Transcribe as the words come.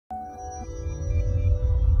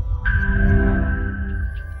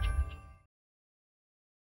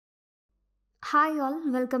Hi all,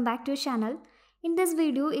 welcome back to our channel. In this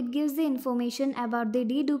video, it gives the information about the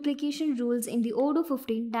deduplication rules in the Odoo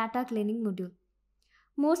 15 data cleaning module.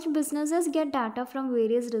 Most businesses get data from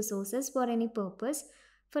various resources for any purpose.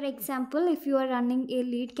 For example, if you are running a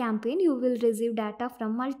lead campaign, you will receive data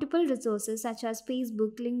from multiple resources such as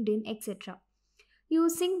Facebook, LinkedIn, etc.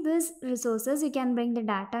 Using these resources, you can bring the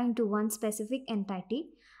data into one specific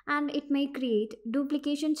entity and it may create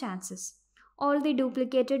duplication chances. All the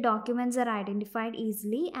duplicated documents are identified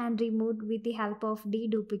easily and removed with the help of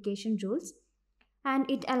deduplication rules. And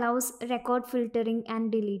it allows record filtering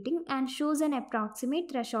and deleting and shows an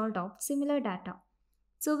approximate threshold of similar data.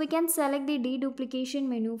 So we can select the deduplication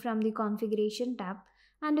menu from the configuration tab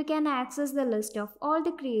and we can access the list of all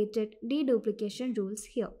the created deduplication rules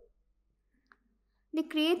here. The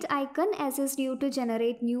create icon assists you to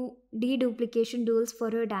generate new deduplication rules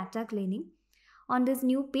for your data cleaning. On this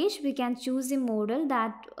new page, we can choose the model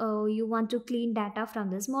that you want to clean data from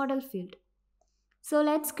this model field. So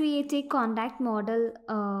let's create a contact model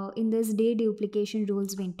in this deduplication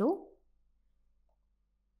rules window.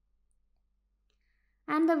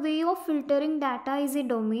 And the way of filtering data is a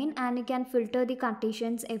domain and you can filter the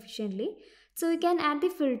conditions efficiently. So you can add the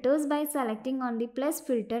filters by selecting on the plus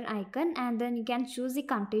filter icon and then you can choose the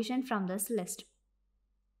condition from this list.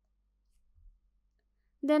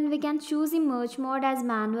 Then we can choose the merge mode as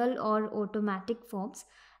manual or automatic forms.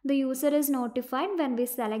 The user is notified when we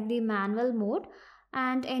select the manual mode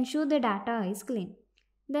and ensure the data is clean.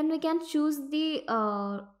 Then we can choose the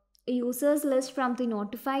users list from the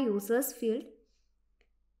notify users field.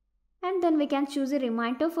 And then we can choose a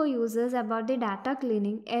reminder for users about the data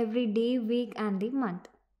cleaning every day, week and the month.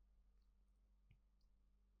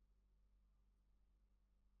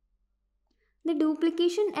 The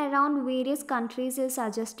duplication around various countries is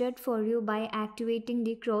suggested for you by activating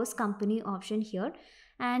the cross company option here.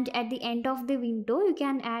 And at the end of the window, you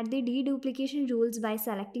can add the deduplication rules by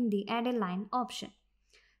selecting the add a line option.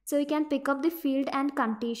 So you can pick up the field and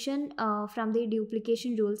condition from the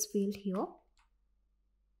duplication rules field here.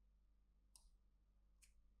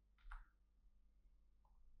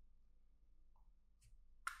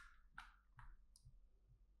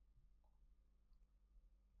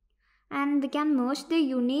 And we can merge the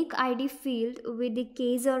unique ID field with the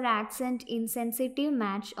case or accent insensitive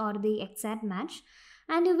match or the exact match,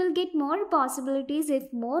 and you will get more possibilities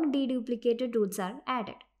if more deduplicated rules are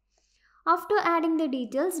added. After adding the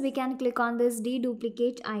details, we can click on this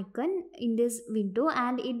deduplicate icon in this window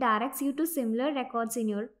and it directs you to similar records in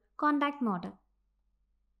your contact model.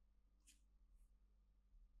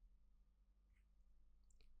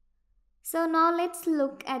 So now let's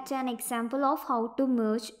look at an example of how to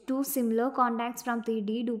merge two similar contacts from the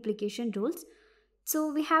deduplication rules.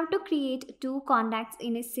 So we have to create two contacts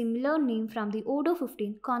in a similar name from the Odoo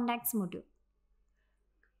 15 contacts module.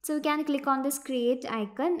 So we can click on this create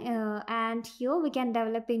icon and here we can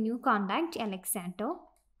develop a new contact Alexander.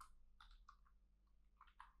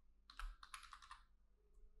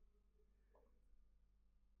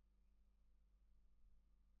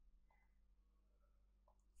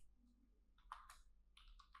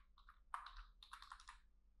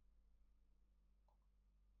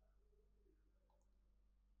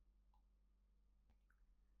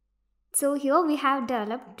 So here we have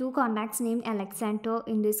developed two contacts named Alexander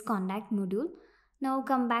in this contact module. Now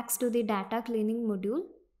come back to the data cleaning module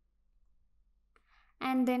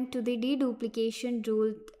and then to the deduplication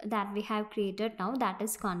rule that we have created now, that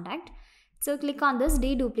is contact. So click on this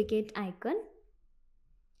deduplicate icon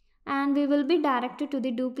and we will be directed to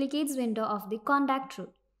the duplicates window of the contact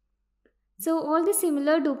rule. So all the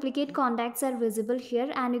similar duplicate contacts are visible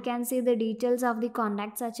here and you can see the details of the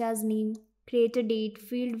contact such as name, created date,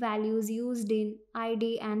 field values used in,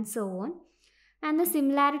 ID and so on. And the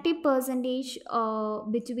similarity percentage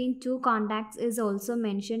between two contacts is also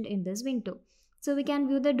mentioned in this window. So we can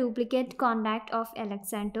view the duplicate contact of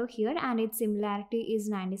Alexander here and its similarity is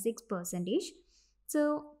 96%.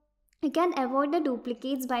 So you can avoid the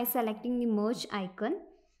duplicates by selecting the merge icon.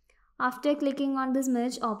 After clicking on this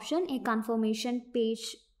merge option, a confirmation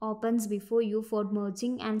page opens before you for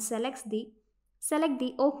merging and select the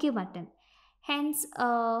OK button. Hence,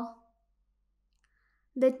 the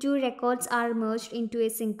two records are merged into a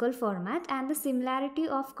single format and the similarity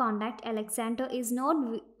of contact Alexander is not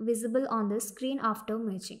visible on the screen after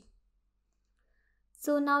merging.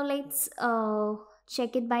 So now let's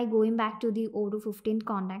check it by going back to the Odoo 15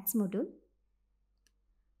 contacts module.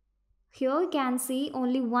 Here you can see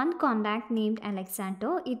only one contact named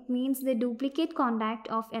Alexander. It means the duplicate contact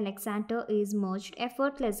of Alexander is merged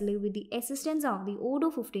effortlessly with the assistance of the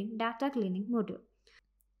Odoo 15 data cleaning module.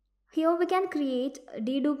 Here we can create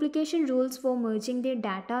deduplication rules for merging their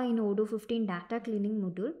data in Odoo 15 data cleaning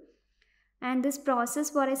module. And this process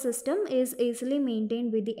for a system is easily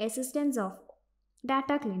maintained with the assistance of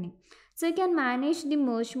data cleaning. So you can manage the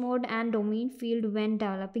merge mode and domain field when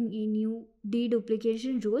developing a new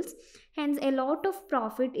deduplication rules. Hence, a lot of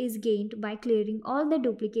profit is gained by clearing all the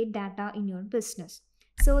duplicate data in your business.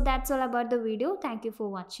 So that's all about the video. Thank you for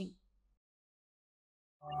watching.